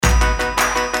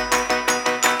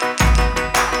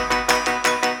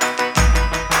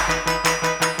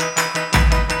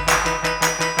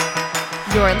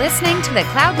You're listening to the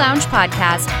Cloud Lounge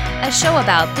Podcast, a show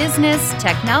about business,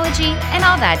 technology, and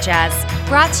all that jazz.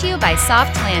 Brought to you by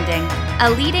Soft Landing, a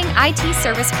leading IT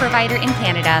service provider in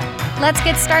Canada. Let's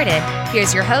get started.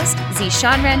 Here's your host,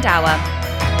 Zeshan Randhawa.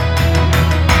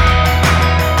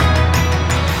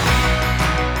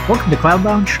 Welcome to Cloud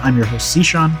Lounge. I'm your host,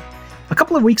 Zeshan. A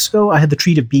couple of weeks ago, I had the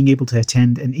treat of being able to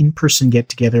attend an in-person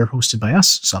get-together hosted by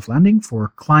us, Soft Landing,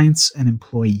 for clients and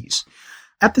employees.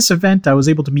 At this event, I was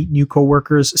able to meet new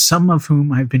coworkers, some of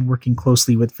whom I've been working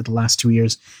closely with for the last 2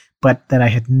 years, but that I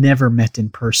had never met in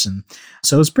person.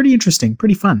 So it was pretty interesting,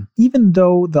 pretty fun. Even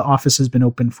though the office has been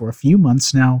open for a few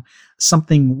months now,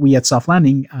 something we at Soft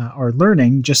Landing are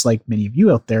learning, just like many of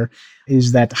you out there,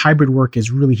 is that hybrid work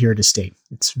is really here to stay.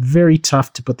 It's very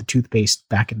tough to put the toothpaste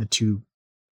back in the tube.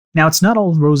 Now, it's not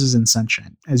all roses and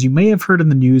sunshine. As you may have heard in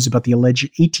the news about the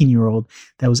alleged 18-year-old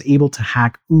that was able to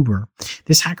hack Uber,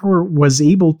 this hacker was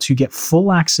able to get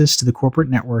full access to the corporate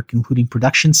network, including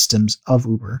production systems of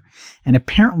Uber. And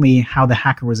apparently how the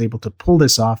hacker was able to pull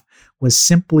this off was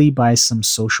simply by some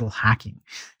social hacking.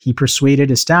 He persuaded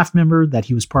a staff member that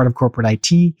he was part of corporate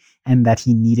IT and that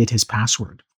he needed his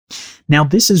password. Now,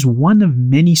 this is one of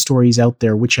many stories out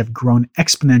there which have grown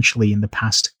exponentially in the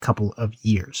past couple of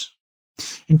years.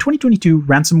 In 2022,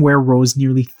 ransomware rose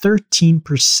nearly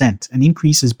 13%, an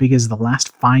increase as big as the last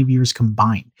 5 years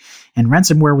combined. And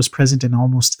ransomware was present in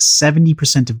almost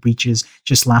 70% of breaches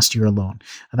just last year alone.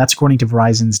 That's according to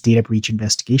Verizon's Data Breach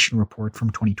Investigation Report from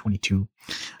 2022.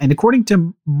 And according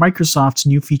to Microsoft's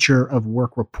new Future of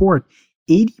Work report,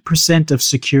 80% of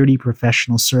security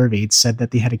professionals surveyed said that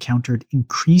they had encountered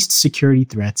increased security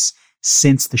threats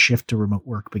since the shift to remote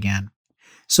work began.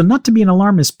 So not to be an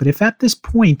alarmist, but if at this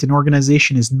point an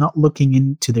organization is not looking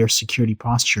into their security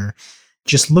posture,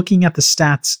 just looking at the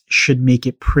stats should make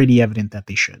it pretty evident that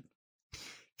they should.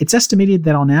 It's estimated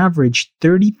that on average,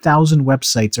 30,000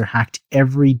 websites are hacked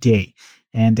every day,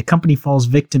 and a company falls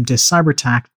victim to a cyber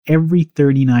attack every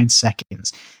 39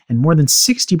 seconds. And more than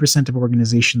 60% of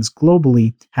organizations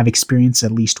globally have experienced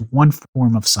at least one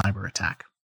form of cyber attack.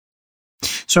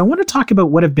 So I want to talk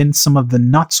about what have been some of the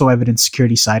not so evident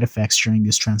security side effects during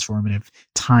this transformative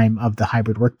time of the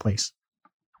hybrid workplace.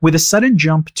 With a sudden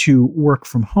jump to work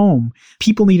from home,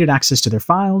 people needed access to their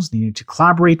files, needed to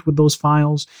collaborate with those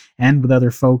files and with other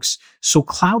folks. So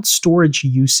cloud storage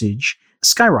usage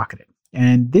skyrocketed.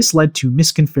 And this led to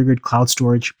misconfigured cloud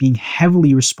storage being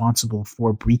heavily responsible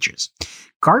for breaches.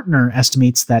 Gartner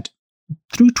estimates that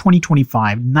through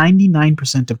 2025,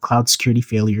 99% of cloud security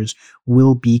failures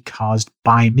will be caused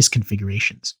by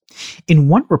misconfigurations. In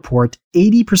one report,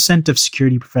 80% of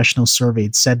security professionals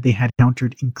surveyed said they had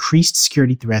encountered increased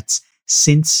security threats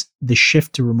since the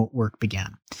shift to remote work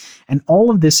began. And all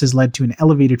of this has led to an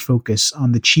elevated focus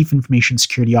on the Chief Information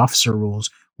Security Officer roles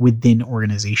within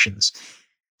organizations.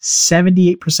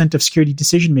 78% of security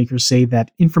decision makers say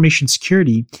that information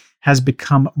security has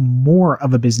become more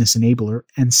of a business enabler,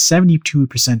 and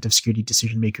 72% of security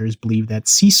decision makers believe that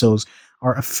CISOs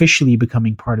are officially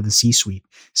becoming part of the C-suite,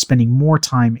 spending more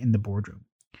time in the boardroom.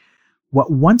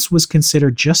 What once was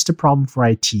considered just a problem for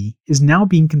IT is now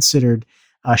being considered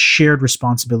a shared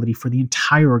responsibility for the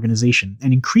entire organization,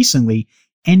 and increasingly,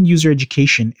 end-user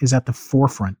education is at the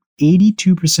forefront.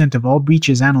 82% of all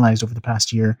breaches analyzed over the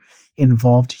past year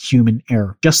involved human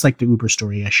error, just like the Uber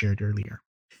story I shared earlier.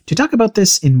 To talk about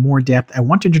this in more depth, I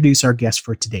want to introduce our guest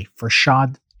for today,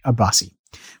 Farshad Abasi.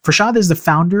 Farshad is the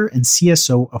founder and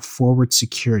CSO of Forward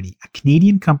Security, a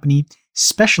Canadian company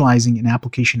specializing in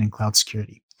application and cloud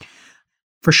security.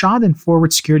 Farshad and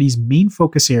Forward Security's main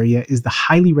focus area is the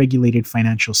highly regulated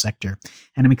financial sector,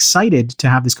 and I'm excited to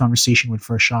have this conversation with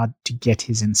Farshad to get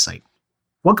his insight.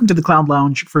 Welcome to the Cloud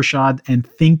Lounge, Farshad, and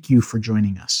thank you for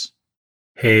joining us.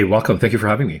 Hey, welcome. Thank you for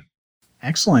having me.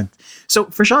 Excellent. So,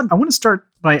 Farshad, I want to start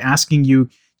by asking you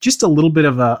just a little bit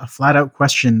of a flat-out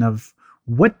question of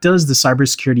what does the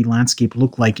cybersecurity landscape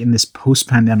look like in this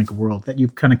post-pandemic world that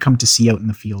you've kind of come to see out in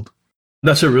the field?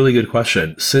 That's a really good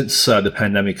question. Since the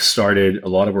pandemic started, a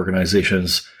lot of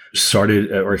organizations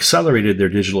started or accelerated their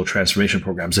digital transformation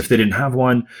programs. If they didn't have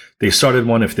one, they started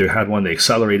one. If they had one, they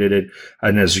accelerated it.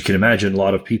 And as you can imagine, a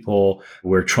lot of people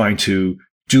were trying to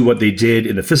do what they did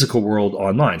in the physical world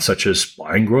online, such as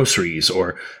buying groceries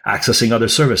or accessing other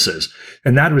services.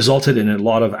 And that resulted in a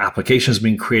lot of applications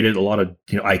being created, a lot of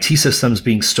IT systems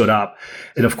being stood up.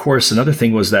 And of course, another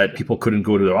thing was that people couldn't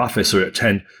go to their office or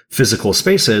attend physical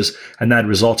spaces. And that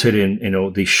resulted in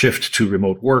the shift to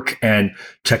remote work and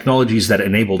technologies that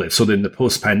enabled it. So in the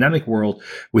post-pandemic world,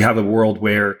 we have a world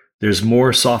where There's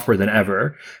more software than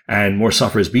ever, and more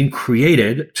software is being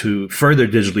created to further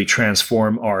digitally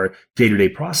transform our day-to-day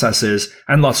processes,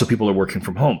 and lots of people are working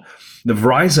from home. The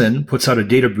Verizon puts out a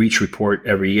data breach report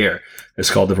every year. It's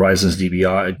called the Verizon's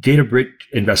DBR, a data breach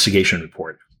investigation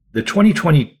report. The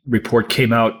 2020 report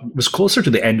came out, was closer to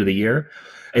the end of the year.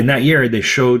 In that year, they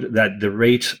showed that the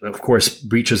rate, of course,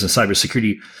 breaches and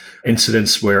cybersecurity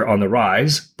incidents were on the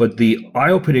rise. But the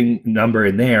eye-opening number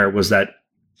in there was that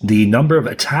the number of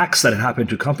attacks that had happened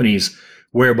to companies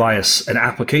whereby an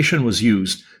application was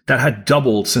used, that had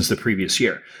doubled since the previous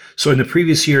year. So in the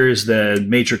previous years, the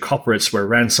major culprits were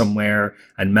ransomware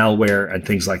and malware and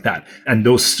things like that. And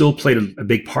those still played a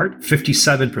big part.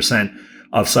 57%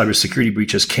 of cybersecurity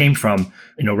breaches came from,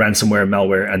 ransomware,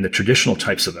 malware, and the traditional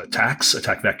types of attacks,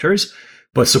 attack vectors.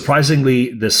 But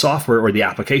surprisingly, the software or the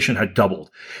application had doubled.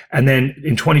 And then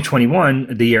in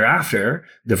 2021, the year after,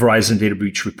 the Verizon data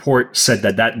breach report said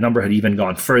that number had even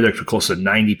gone further to close to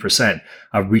 90%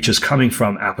 of breaches coming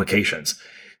from applications.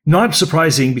 Not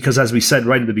surprising, because as we said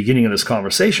right at the beginning of this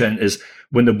conversation, is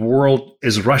when the world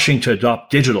is rushing to adopt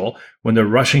digital, when they're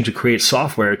rushing to create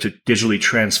software to digitally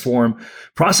transform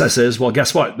processes, well,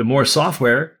 guess what? The more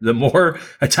software, the more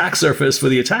attack surface for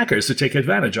the attackers to take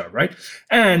advantage of, right?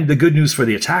 And the good news for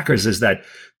the attackers is that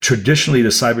traditionally the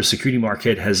cybersecurity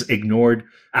market has ignored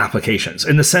applications.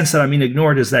 In the sense that I mean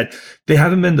ignored is that they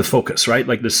haven't been the focus, right?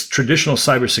 Like this traditional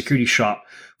cybersecurity shop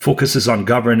focuses on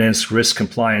governance, risk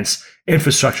compliance,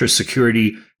 infrastructure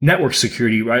security, network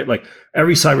security, right? Like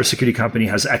every cybersecurity company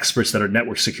has experts that are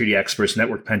network security experts,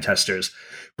 network pen testers.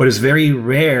 But it's very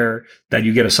rare that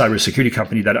you get a cybersecurity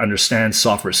company that understands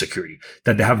software security,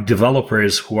 that they have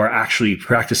developers who are actually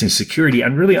practicing security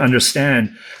and really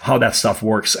understand how that stuff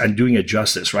works and doing it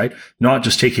justice, right? Not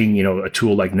just taking, a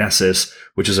tool like Nessus,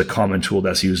 which is a common tool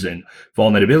that's used in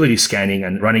vulnerability scanning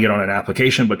and running it on an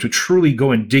application, but to truly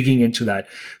go and digging into that,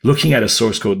 looking at a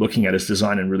source code, looking at its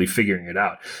design and really figuring it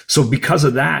out. So because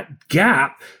of that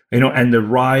gap, and the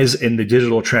rise in the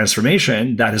digital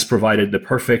transformation, that has provided the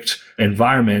perfect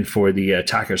environment for the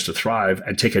attackers to thrive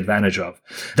and take advantage of.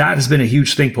 That has been a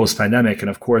huge thing post-pandemic. And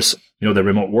of course, the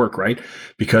remote work, right?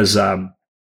 Because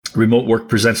remote work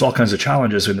presents all kinds of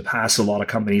challenges. In the past, a lot of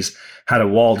companies had a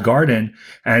walled garden,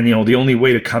 and the only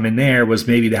way to come in there was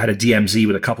maybe they had a DMZ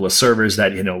with a couple of servers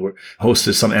that were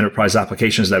hosted some enterprise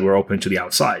applications that were open to the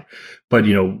outside. But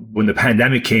when the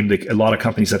pandemic came, a lot of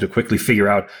companies had to quickly figure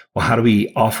out, well, how do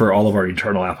we offer all of our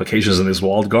internal applications in this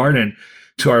walled garden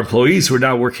to our employees who are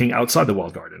now working outside the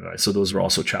walled garden, right? So those are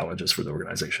also challenges for the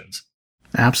organizations.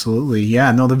 Absolutely,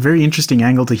 yeah. No, the very interesting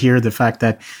angle to hear the fact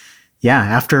that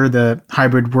after the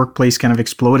hybrid workplace kind of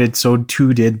exploded, so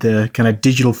too did the kind of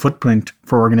digital footprint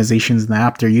for organizations and the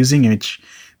app they're using, which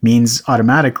means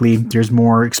automatically there's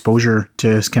more exposure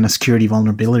to kind of security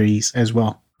vulnerabilities as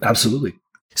well. Absolutely.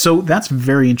 So that's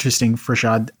very interesting,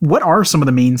 Farshad. What are some of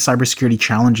the main cybersecurity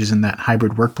challenges in that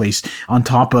hybrid workplace on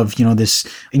top of, this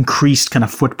increased kind of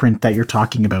footprint that you're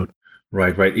talking about?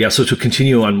 Right. Yeah. So to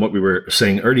continue on what we were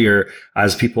saying earlier,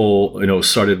 as people,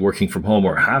 started working from home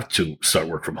or have to start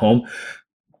work from home,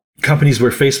 companies were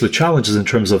faced with challenges in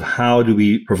terms of how do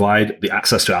we provide the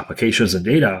access to applications and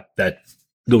data that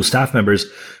those staff members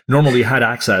normally had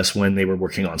access when they were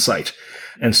working on site.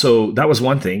 And so that was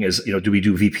one thing is, do we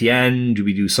do VPN? Do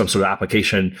we do some sort of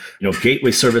application, gateway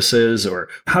services? Or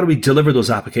how do we deliver those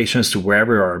applications to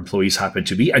wherever our employees happen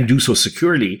to be and do so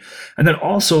securely? And then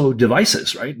also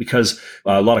devices, right? Because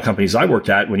a lot of companies I worked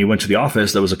at, when you went to the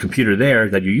office, there was a computer there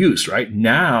that you used, right?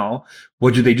 Now,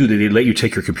 what do? Do they let you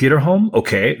take your computer home?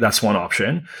 Okay, that's one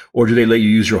option. Or do they let you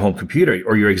use your home computer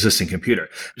or your existing computer?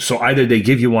 So either they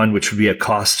give you one, which would be a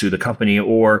cost to the company,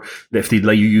 or if they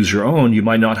let you use your own, you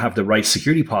might not have the right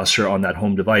security posture on that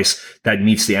home device that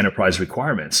meets the enterprise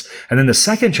requirements. And then the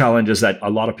second challenge is that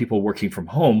a lot of people working from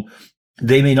home,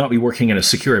 they may not be working in a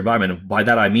secure environment. By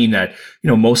that, I mean that,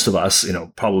 most of us,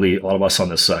 probably a lot of us on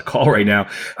this call right now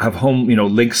have home,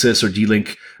 Linksys or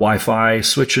D-Link Wi-Fi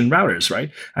switch and routers, right?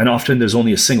 And often there's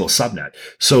only a single subnet.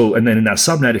 So, and then in that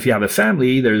subnet, if you have a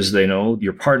family, there's,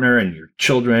 your partner and your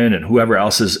children and whoever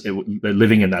else is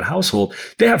living in that household,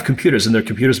 they have computers and their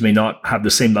computers may not have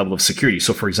the same level of security.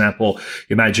 So for example,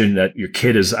 imagine that your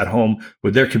kid is at home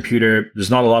with their computer. There's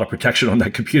not a lot of protection on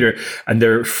that computer and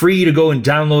they're free to go and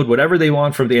download whatever they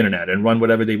want from the internet and run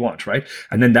whatever they want, right?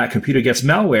 And then that computer gets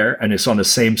malware and it's on the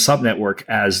same subnetwork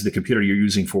as the computer you're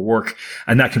using for work.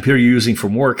 And that computer you're using for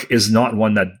work is not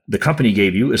one that the company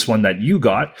gave you, it's one that you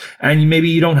got. And maybe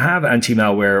you don't have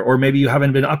anti-malware, or maybe you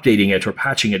haven't been updating it or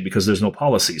patching it because there's no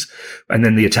policies. And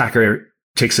then the attacker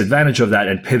takes advantage of that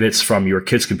and pivots from your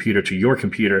kid's computer to your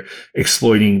computer,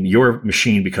 exploiting your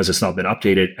machine because it's not been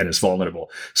updated and it's vulnerable.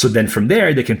 So then from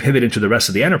there, they can pivot into the rest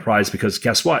of the enterprise because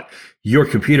guess what? Your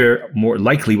computer more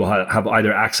likely will have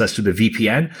either access to the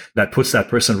VPN that puts that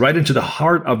person right into the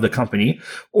heart of the company.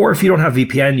 Or if you don't have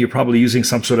VPN, you're probably using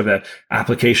some sort of a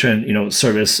application,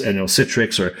 service,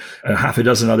 Citrix or half a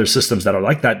dozen other systems that are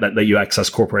like that let you access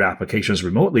corporate applications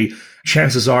remotely.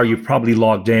 Chances are you've probably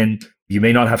logged in. You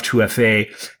may not have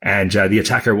 2FA, and the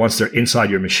attacker, once they're inside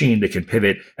your machine, they can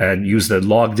pivot and use the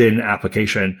logged in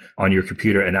application on your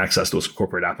computer and access those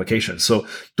corporate applications. So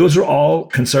those are all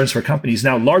concerns for companies.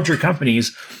 Now, larger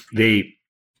companies, they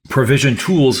provision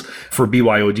tools for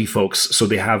BYOD folks. So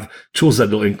they have tools that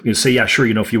they'll say, yeah, sure,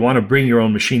 if you want to bring your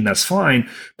own machine, that's fine,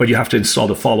 but you have to install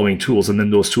the following tools. And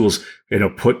then those tools,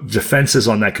 put defenses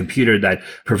on that computer that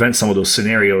prevent some of those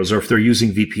scenarios. Or if they're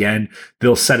using VPN,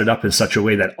 they'll set it up in such a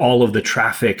way that all of the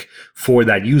traffic for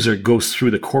that user goes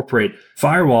through the corporate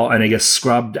firewall and it gets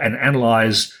scrubbed and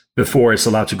analyzed before it's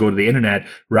allowed to go to the internet,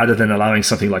 rather than allowing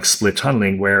something like split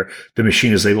tunneling where the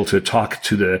machine is able to talk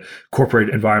to the corporate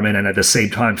environment and at the same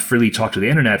time freely talk to the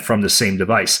internet from the same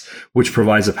device, which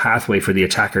provides a pathway for the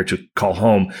attacker to call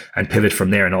home and pivot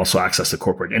from there and also access the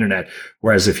corporate internet.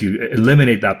 Whereas if you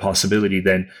eliminate that possibility,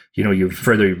 then, you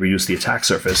further reduce the attack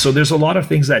surface. So there's a lot of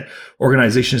things that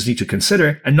organizations need to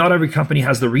consider, and not every company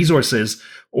has the resources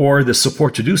or the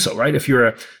support to do so, right? If you're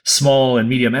a small and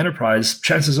medium enterprise,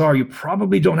 chances are you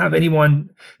probably don't have anyone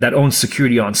that owns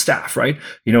security on staff, right?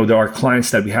 There are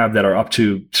clients that we have that are up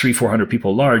to 300-400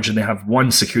 people large, and they have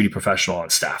one security professional on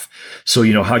staff. So,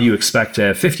 how do you expect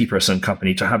a 50-person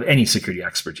company to have any security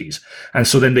expertise? And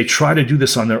so then they try to do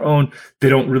this on their own. They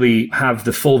don't really have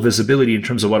the full visibility in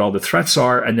terms of what all the threats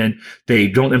are. And then they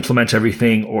don't implement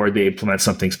everything, or they implement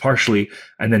some things partially,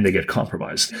 and then they get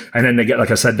compromised. And then they get,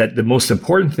 like I said, that the most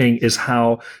important thing is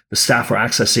how the staff are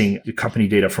accessing the company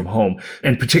data from home.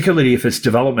 And particularly if it's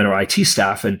development or IT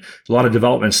staff, and a lot of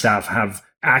development staff have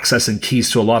access and keys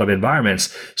to a lot of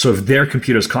environments. So if their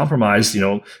computer is compromised,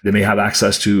 they may have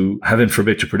access to, heaven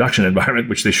forbid, to production environment,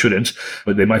 which they shouldn't,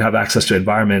 but they might have access to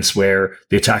environments where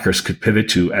the attackers could pivot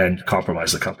to and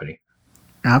compromise the company.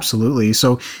 Absolutely.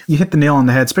 So you hit the nail on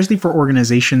the head, especially for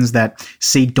organizations that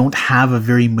say don't have a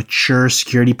very mature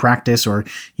security practice, or,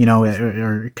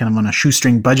 are kind of on a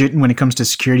shoestring budget when it comes to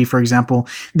security, for example.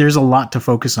 There's a lot to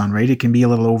focus on, right? It can be a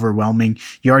little overwhelming.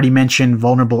 You already mentioned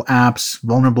vulnerable apps,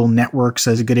 vulnerable networks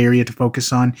as a good area to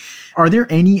focus on. Are there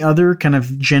any other kind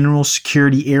of general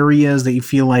security areas that you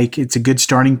feel like it's a good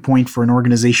starting point for an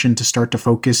organization to start to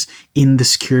focus in the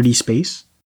security space?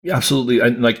 Yeah, absolutely.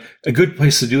 And a good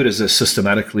place to do it is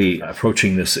systematically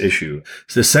approaching this issue.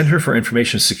 So the Center for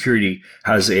Information Security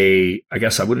has I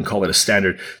guess I wouldn't call it a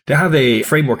standard. They have a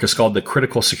framework. It's called the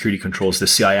Critical Security Controls, the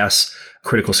CIS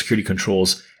Critical Security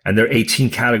Controls. And there are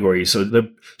 18 categories. So they're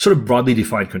sort of broadly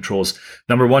defined controls.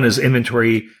 Number 1 is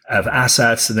inventory of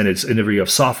assets, and then it's inventory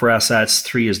of software assets.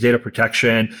 3 is data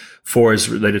protection. 4 is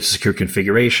related to secure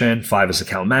configuration. 5 is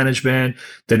account management.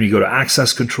 Then we go to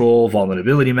access control,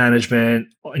 vulnerability management,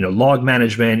 log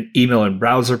management, email and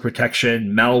browser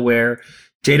protection, malware,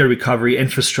 data recovery,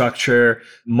 infrastructure,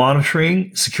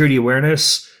 monitoring, security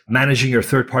awareness, managing your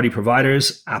third-party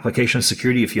providers, application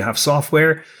security if you have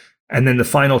software. And then the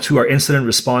final 2 are incident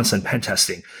response and pen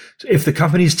testing. So if the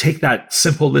companies take that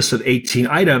simple list of 18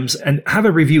 items and have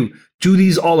a review, do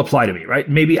these all apply to me, right?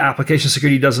 Maybe application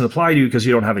security doesn't apply to you because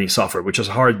you don't have any software, which is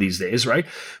hard these days, right?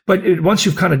 But once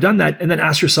you've kind of done that, and then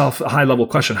ask yourself a high level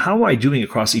question, how am I doing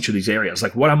across each of these areas?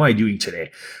 What am I doing today?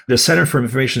 The Center for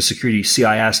Information Security,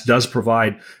 CIS, does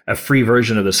provide a free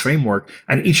version of this framework.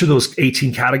 And each of those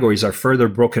 18 categories are further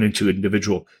broken into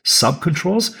individual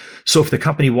sub-controls. So if the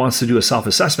company wants to do a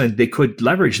self-assessment, they could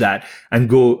leverage that and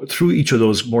go through each of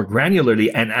those more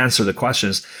granularly and answer the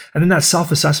questions. And then that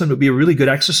self-assessment would be a really good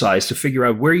exercise to figure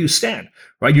out where you stand,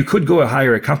 right? You could go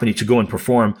hire a company to go and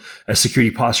perform a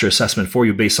security posture assessment for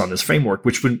you based on this framework,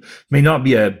 which may not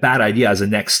be a bad idea as a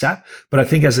next step. But I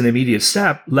think as an immediate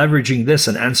step, leveraging this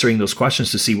and answering those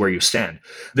questions to see where you stand.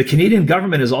 The Canadian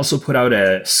government has also put out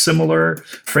a similar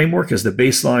framework as the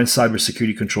baseline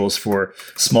cybersecurity controls for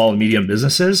small and medium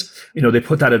businesses. They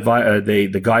put that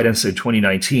the guidance in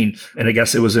 2019. And I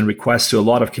guess it was in request to a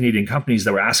lot of Canadian companies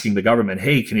that were asking the government,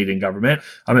 hey, Canadian government,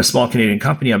 I'm a small Canadian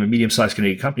company. I'm a medium-sized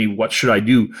Canadian company. What should I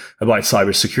do about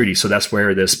cybersecurity? So that's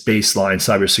where this baseline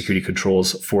cybersecurity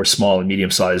controls for small and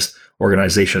medium-sized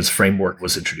organizations framework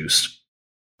was introduced.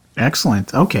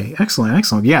 Excellent. Okay.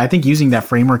 Excellent. Yeah, I think using that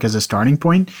framework as a starting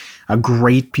point, a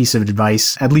great piece of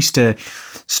advice, at least to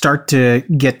start to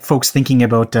get folks thinking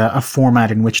about a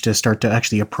format in which to start to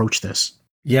actually approach this.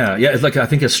 Yeah, yeah. It's like I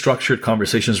think a structured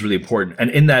conversation is really important. And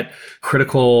in that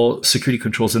critical security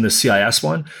controls in the CIS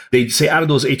one, they say out of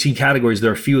those 18 categories,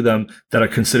 there are a few of them that are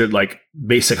considered like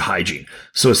basic hygiene.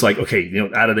 So it's like, okay,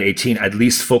 out of the 18, at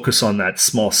least focus on that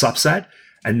small subset.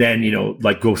 And then,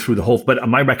 like go through the whole, but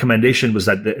my recommendation was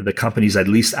that the companies at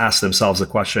least ask themselves the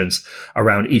questions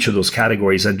around each of those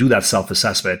categories and do that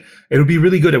self-assessment. It'll be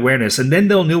really good awareness. And then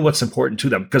they'll know what's important to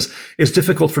them, because it's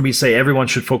difficult for me to say everyone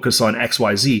should focus on X,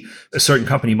 Y, Z. A certain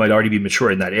company might already be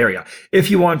mature in that area. If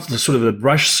you want the sort of the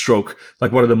brush stroke,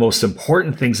 like what are the most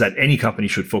important things that any company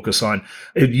should focus on,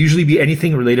 it would usually be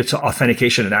anything related to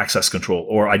authentication and access control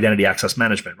or identity access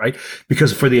management, right?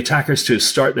 Because for the attackers to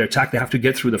start their attack, they have to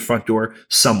get through the front door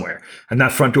somewhere. And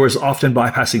that front door is often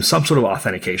bypassing some sort of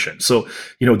authentication. So,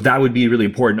 that would be really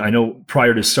important. I know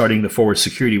prior to starting the Forward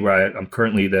Security, where I'm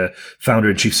currently the founder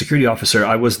and chief security officer,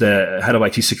 I was the head of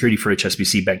IT security for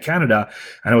HSBC Bank Canada,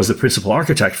 and I was the principal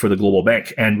architect for the global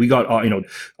bank. And we got,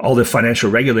 all the financial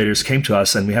regulators came to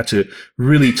us, and we had to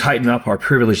really tighten up our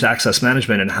privileged access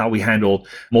management and how we handled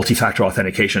multi-factor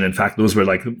authentication. In fact, those were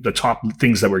like the top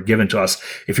things that were given to us.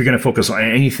 If you're going to focus on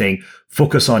anything,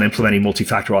 focus on implementing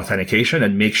multi-factor authentication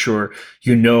and make sure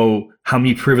you know how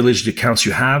many privileged accounts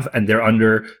you have and they're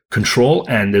under control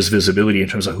and there's visibility in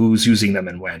terms of who's using them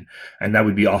and when. And that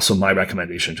would be also my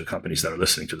recommendation to companies that are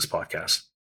listening to this podcast.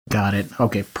 Got it.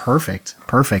 Okay, perfect.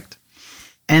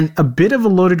 And a bit of a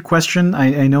loaded question,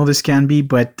 I know this can be,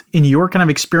 but in your kind of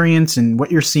experience and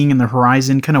what you're seeing in the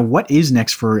horizon, kind of what is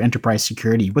next for enterprise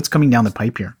security? What's coming down the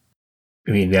pipe here?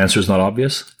 I mean, the answer is not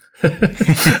obvious.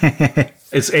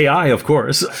 It's AI, of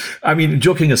course. I mean,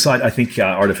 joking aside, I think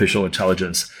artificial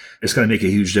intelligence is going to make a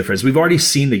huge difference. We've already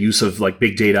seen the use of like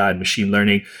big data and machine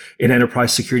learning in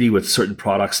enterprise security with certain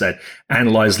products that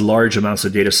analyze large amounts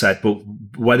of data set, but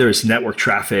whether it's network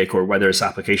traffic or whether it's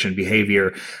application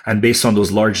behavior. And based on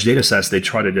those large data sets, they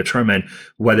try to determine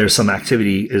whether some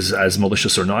activity is as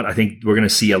malicious or not. I think we're going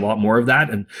to see a lot more of that.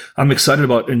 And I'm excited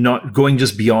about not going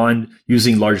just beyond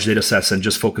using large data sets and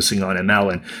just focusing on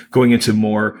ML and going into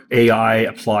more AI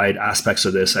applied aspects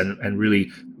of this and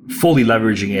really fully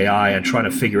leveraging AI and trying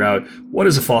to figure out what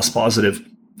is a false positive.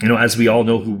 As we all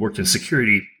know who worked in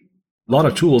security, a lot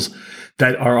of tools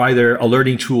that are either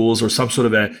alerting tools or some sort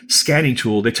of a scanning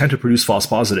tool, they tend to produce false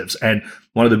positives. And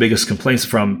one of the biggest complaints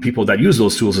from people that use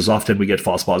those tools is often we get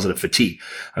false positive fatigue.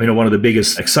 I mean, one of the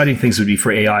biggest exciting things would be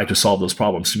for AI to solve those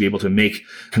problems, to be able to make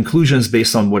conclusions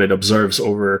based on what it observes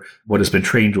over what has been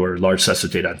trained or large sets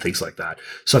of data and things like that.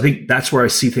 So I think that's where I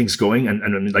see things going.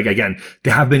 And like, again,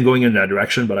 they have been going in that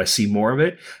direction, but I see more of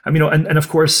it. I mean, and of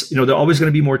course, there are always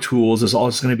going to be more tools. There's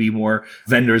always going to be more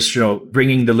vendors,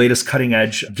 bringing the latest cutting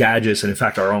edge gadgets. And in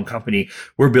fact, our own company,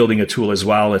 we're building a tool as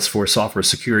well. It's for software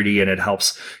security, and it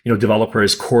helps, developers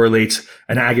correlate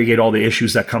and aggregate all the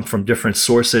issues that come from different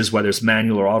sources, whether it's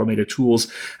manual or automated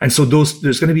tools. And so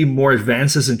there's going to be more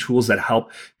advances in tools that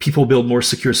help people build more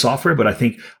secure software. But I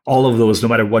think all of those, no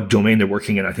matter what domain they're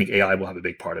working in, I think AI will have a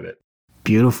big part of it.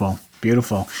 Beautiful.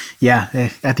 Yeah.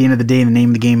 At the end of the day, the name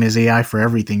of the game is AI for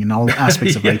everything in all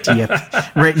aspects of IT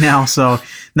right now. So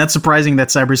not surprising that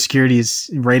cybersecurity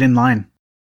is right in line.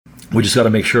 We just got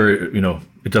to make sure,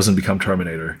 it doesn't become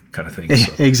Terminator kind of thing.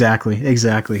 So.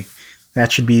 Exactly. That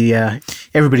should be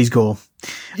everybody's goal.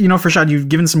 Farshad, you've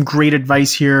given some great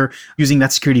advice here, using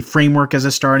that security framework as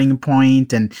a starting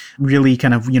point and really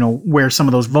kind of, where some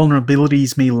of those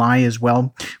vulnerabilities may lie as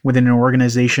well within an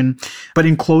organization. But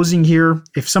in closing here,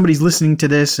 if somebody's listening to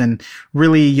this and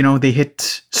really, they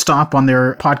hit stop on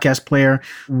their podcast player,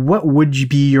 what would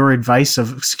be your advice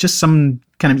of just some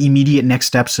kind of immediate next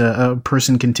steps a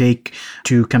person can take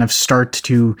to kind of start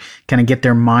to kind of get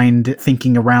their mind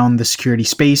thinking around the security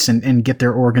space and get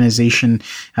their organization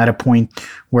at a point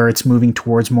where it's moving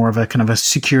towards more of a kind of a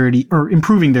security or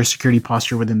improving their security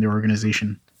posture within their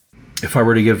organization? If I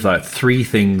were to give three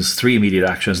immediate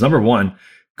actions, number one,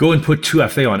 go and put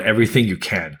 2FA on everything you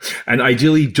can. And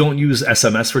ideally, don't use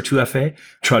SMS for 2FA.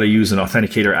 Try to use an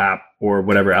authenticator app or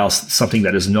whatever else, something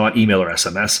that is not email or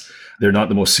SMS. They're not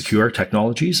the most secure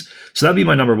technologies. So that'd be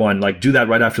my number one. Like, do that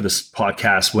right after this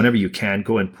podcast. Whenever you can,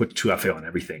 go and put 2FA on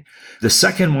everything. The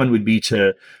second one would be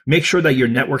to make sure that your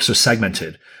networks are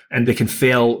segmented and they can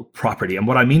fail properly. And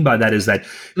what I mean by that is that,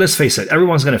 let's face it,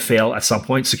 everyone's going to fail at some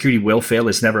point. Security will fail.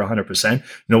 It's never 100%.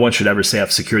 No one should ever say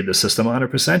I've secured the system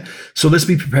 100%. So let's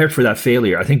be prepared for that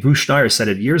failure. I think Bruce Schneier said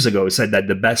it years ago. He said that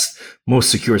the best,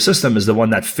 most secure system is the one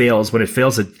that fails. When it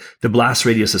fails, the blast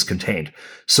radius is contained.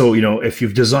 So, if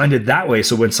you've designed it that way.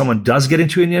 So when someone does get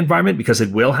into an environment, because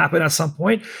it will happen at some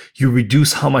point, you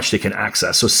reduce how much they can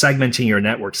access. So segmenting your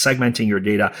network, segmenting your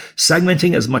data,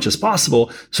 segmenting as much as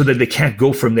possible so that they can't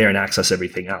go from there and access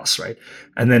everything else, right?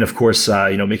 And then, of course,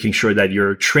 making sure that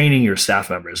you're training your staff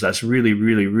members. That's really,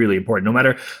 really, really important. No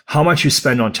matter how much you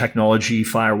spend on technology,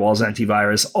 firewalls,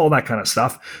 antivirus, all that kind of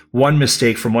stuff, one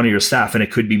mistake from one of your staff, and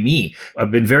it could be me.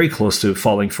 I've been very close to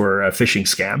falling for a phishing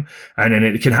scam, and then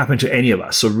it can happen to any of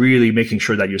us. So really making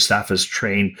sure that your staff is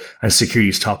trained and security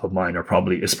is top of mind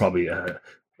is probably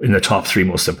in the top 3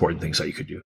 most important things that you could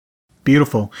do.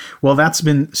 Beautiful. Well, that's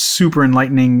been super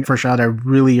enlightening, Farshad. I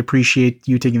really appreciate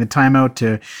you taking the time out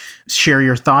to share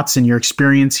your thoughts and your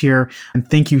experience here. And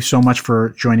thank you so much for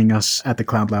joining us at the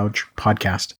Cloud Lounge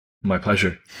podcast. My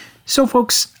pleasure. So,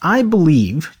 folks, I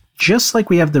believe just like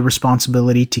we have the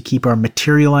responsibility to keep our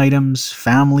material items,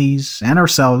 families, and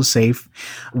ourselves safe,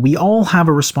 we all have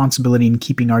a responsibility in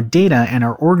keeping our data and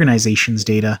our organization's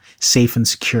data safe and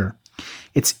secure.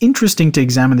 It's interesting to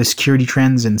examine the security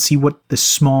trends and see what the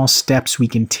small steps we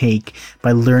can take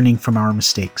by learning from our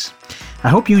mistakes. I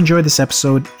hope you enjoyed this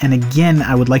episode, and again,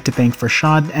 I would like to thank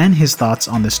Farshad and his thoughts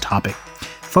on this topic.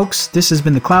 Folks, this has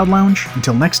been the Cloud Lounge.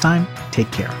 Until next time,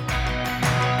 take care.